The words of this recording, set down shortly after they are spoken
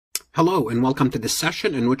Hello and welcome to this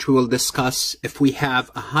session in which we will discuss if we have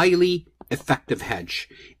a highly effective hedge.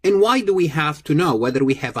 And why do we have to know whether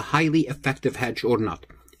we have a highly effective hedge or not?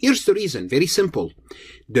 Here's the reason, very simple.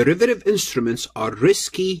 Derivative instruments are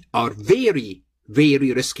risky, are very,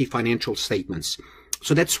 very risky financial statements.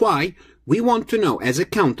 So that's why we want to know as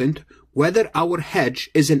accountant whether our hedge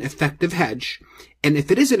is an effective hedge. And if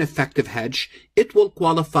it is an effective hedge, it will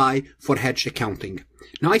qualify for hedge accounting.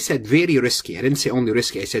 Now, I said very risky. I didn't say only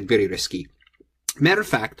risky. I said very risky. Matter of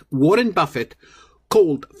fact, Warren Buffett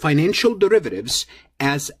called financial derivatives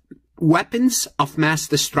as weapons of mass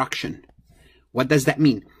destruction. What does that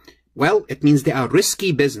mean? Well, it means they are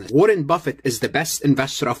risky business. Warren Buffett is the best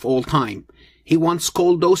investor of all time. He once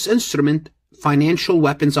called those instruments financial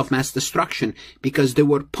weapons of mass destruction because they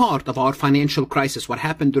were part of our financial crisis. What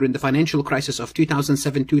happened during the financial crisis of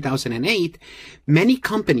 2007, 2008, many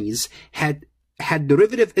companies had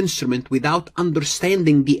derivative instrument without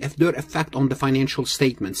understanding their effect on the financial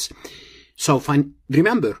statements. So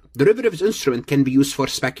remember, derivatives instrument can be used for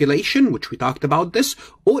speculation, which we talked about this,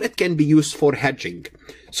 or it can be used for hedging.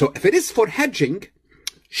 So if it is for hedging,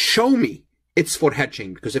 show me it's for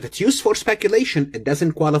hedging, because if it's used for speculation, it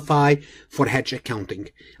doesn't qualify for hedge accounting.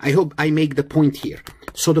 I hope I make the point here.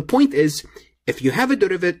 So the point is, if you have a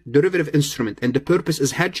derivative instrument and the purpose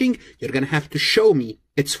is hedging, you're going to have to show me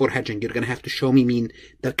it's for hedging. You're going to have to show me, mean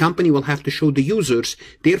the company will have to show the users,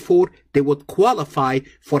 therefore they would qualify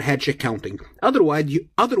for hedge accounting.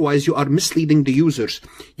 Otherwise you are misleading the users.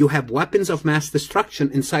 You have weapons of mass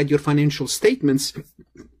destruction inside your financial statements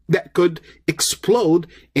that could explode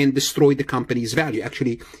and destroy the company's value.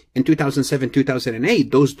 Actually, in 2007,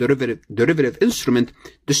 2008, those derivative instrument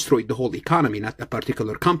destroyed the whole economy, not a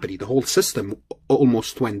particular company. The whole system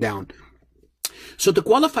almost went down. So to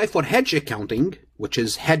qualify for hedge accounting, which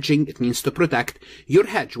is hedging, it means to protect your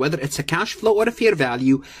hedge, whether it's a cash flow or a fair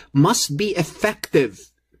value, must be effective.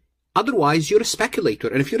 Otherwise, you're a speculator.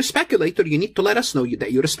 And if you're a speculator, you need to let us know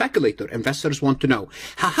that you're a speculator. Investors want to know.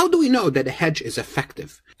 How do we know that a hedge is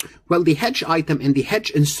effective? Well, the hedge item and the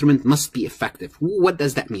hedge instrument must be effective. What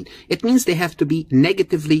does that mean? It means they have to be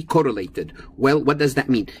negatively correlated. Well, what does that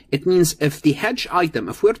mean? It means if the hedge item,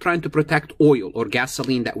 if we're trying to protect oil or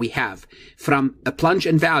gasoline that we have from a plunge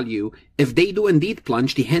in value, if they do indeed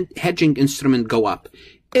plunge, the hedging instrument go up.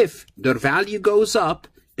 If their value goes up,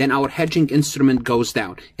 then our hedging instrument goes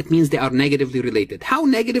down. It means they are negatively related. How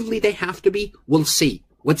negatively they have to be, we'll see.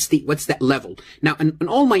 What's that level? Now, in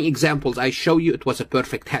all my examples, I show you it was a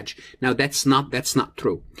perfect hedge. Now, that's not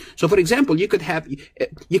true. So, for example, you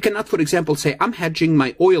cannot, for example, say, I'm hedging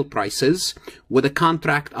my oil prices with a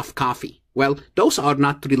contract of coffee. Well, those are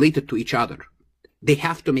not related to each other. They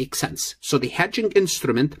have to make sense. So the hedging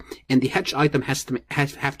instrument and the hedge item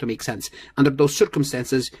have to make sense. Under those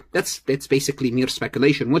circumstances, that's basically mere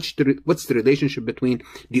speculation. What's the relationship between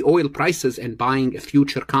the oil prices and buying a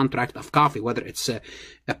future contract of coffee, whether it's a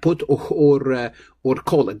put or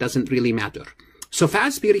call? It doesn't really matter. So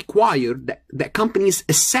FASB required that companies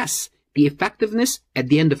assess the effectiveness at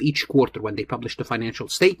the end of each quarter when they publish the financial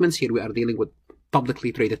statements. Here we are dealing with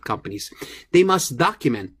publicly traded companies. They must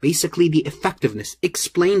document basically the effectiveness,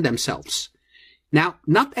 explain themselves. Now,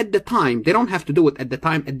 not at the time, they don't have to do it at the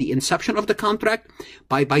time, at the inception of the contract,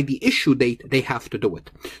 by the issue date, they have to do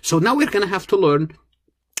it. So now we're going to have to learn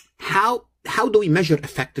how do we measure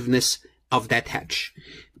effectiveness of that hedge.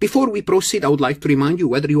 Before we proceed, I would like to remind you,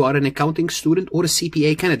 whether you are an accounting student or a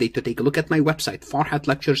CPA candidate, to take a look at my website,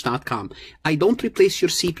 farhatlectures.com. I don't replace your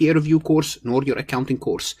CPA review course nor your accounting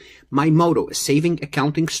course. My motto is saving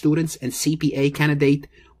accounting students and CPA candidate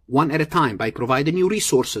one at a time by providing you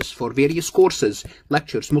resources for various courses,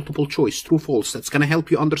 lectures, multiple choice, true, false. That's going to help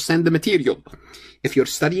you understand the material. If you're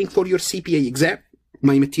studying for your CPA exam,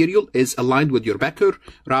 my material is aligned with your Becker,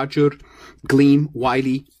 Roger, Gleam,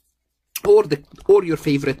 Wiley, or your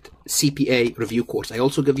favorite CPA review course. I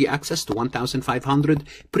also give you access to 1,500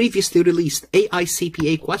 previously released AI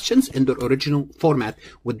CPA questions in their original format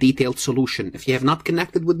with detailed solution. If you have not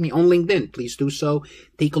connected with me on LinkedIn, please do so.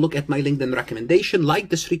 Take a look at my LinkedIn recommendation,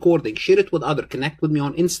 like this recording, share it with others, connect with me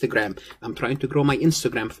on Instagram. I'm trying to grow my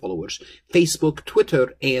Instagram followers, Facebook,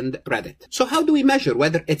 Twitter, and Reddit. So how do we measure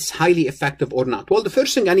whether it's highly effective or not? Well, the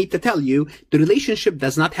first thing I need to tell you, the relationship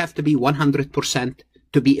does not have to be 100%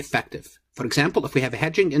 to be effective. For example, if we have a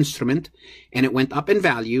hedging instrument and it went up in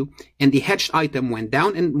value and the hedged item went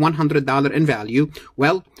down in $100 in value,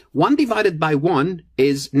 well, 1 divided by 1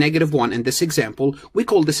 is -1 in this example. We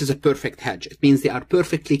call this as a perfect hedge. It means they are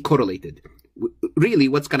perfectly correlated. Really,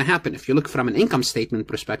 what's going to happen if you look from an income statement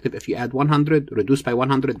perspective, if you add 100, reduce by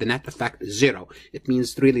 100, the net effect is 0. It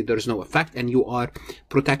means really there's no effect and you are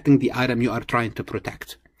protecting the item you are trying to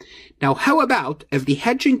protect. Now, how about if the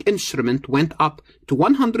hedging instrument went up to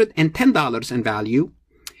 $110 in value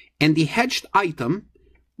and the hedged item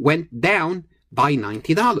went down by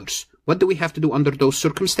 $90? What do we have to do under those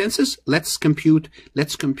circumstances? Let's compute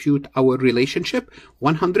our relationship.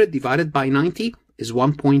 100 divided by 90 is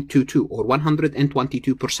 1.22, or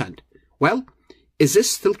 122%. Well, is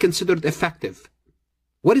this still considered effective?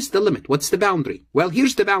 What is the limit? What's the boundary? Well,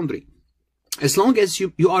 here's the boundary. As long as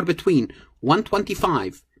you are between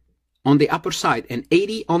 125 on the upper side and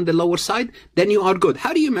 80 on the lower side, then you are good.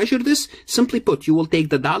 How do you measure this? Simply put, you will take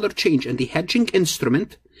the dollar change in the hedging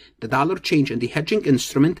instrument,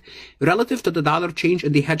 relative to the dollar change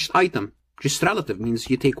in the hedged item. Just relative means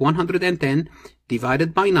you take 110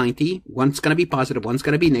 divided by 90. One's going to be positive, one's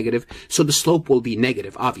going to be negative. So the slope will be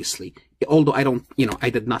negative, obviously. Although I don't, I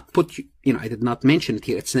did not mention it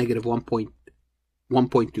here. It's negative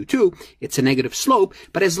 1.22. It's a negative slope.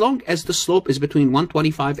 But as long as the slope is between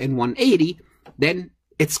 125 and 180, then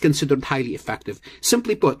it's considered highly effective.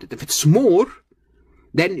 Simply put, if it's more,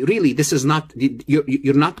 then really this is not,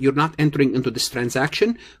 you're not entering into this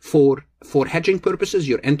transaction for hedging purposes.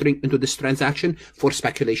 You're entering into this transaction for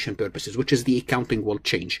speculation purposes, which is the accounting will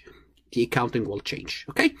change.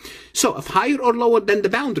 Okay? So if higher or lower than the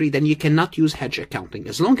boundary, then you cannot use hedge accounting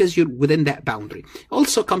as long as you're within that boundary.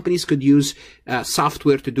 Also, companies could use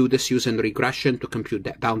software to do this using regression to compute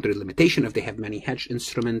that boundary limitation if they have many hedge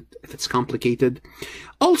instruments, if it's complicated.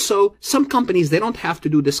 Also, some companies, they don't have to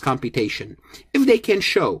do this computation. If they can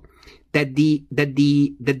show that the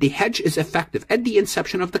hedge is effective at the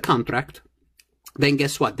inception of the contract, then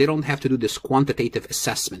guess what? They don't have to do this quantitative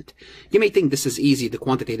assessment. You may think this is easy, the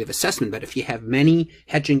quantitative assessment, but if you have many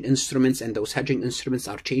hedging instruments and those hedging instruments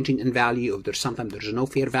are changing in value, if sometimes there's no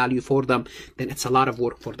fair value for them, then it's a lot of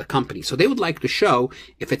work for the company. So they would like to show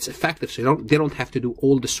if it's effective, so they don't have to do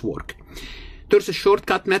all this work. There's a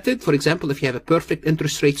shortcut method. For example, if you have a perfect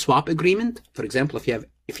interest rate swap agreement, for example, if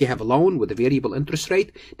you have a loan with a variable interest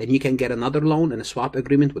rate, then you can get another loan and a swap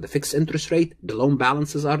agreement with a fixed interest rate. The loan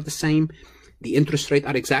balances are the same. The interest rate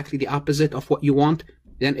are exactly the opposite of what you want,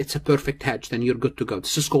 then it's a perfect hedge. Then you're good to go.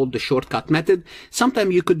 This is called the shortcut method.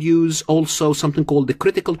 Sometimes you could use also something called the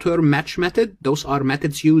critical term match method. Those are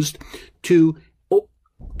methods used to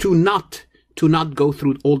not go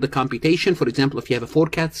through all the computation. For example, if you have a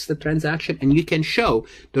forecasted transaction and you can show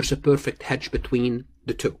there's a perfect hedge between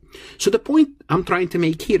the two. So the point I'm trying to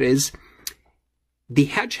make here is the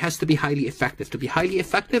hedge has to be highly effective. To be highly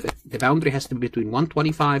effective, the boundary has to be between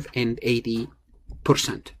 125 and 80%.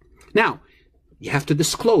 Now, you have to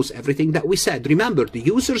disclose everything that we said. Remember, the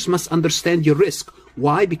users must understand your risk.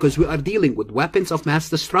 Why? Because we are dealing with weapons of mass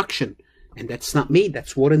destruction. And that's not me,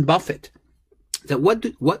 that's Warren Buffett. That what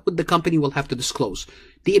would the company will have to disclose?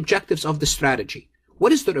 The objectives of the strategy.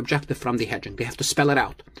 What is their objective from the hedging? They have to spell it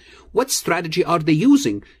out. What strategy are they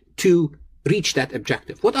using to reach that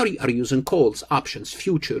objective? What are you using? Calls, options,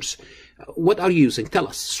 futures? What are you using? Tell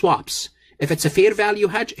us. Swaps. If it's a fair value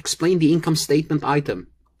hedge, explain the income statement item.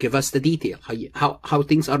 Give us the detail, how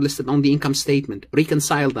things are listed on the income statement.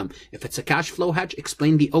 Reconcile them. If it's a cash flow hedge,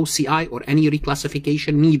 explain the OCI or any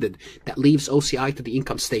reclassification needed that leaves OCI to the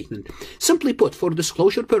income statement. Simply put, for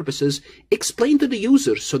disclosure purposes, explain to the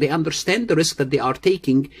users so they understand the risk that they are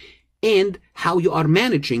taking and how you are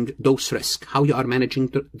managing those risks.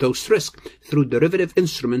 Through derivative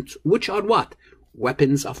instruments, which are what?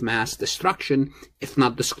 Weapons of mass destruction, if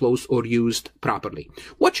not disclosed or used properly.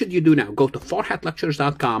 What should you do now? Go to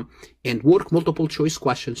farhatlectures.com and work multiple choice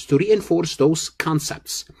questions to reinforce those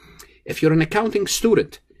concepts. If you're an accounting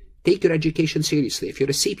student, take your education seriously. If you're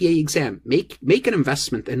a CPA exam, make an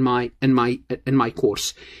investment in my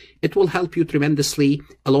course. It will help you tremendously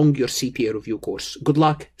along your CPA review course. Good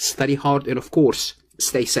luck, study hard, and of course,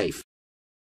 stay safe.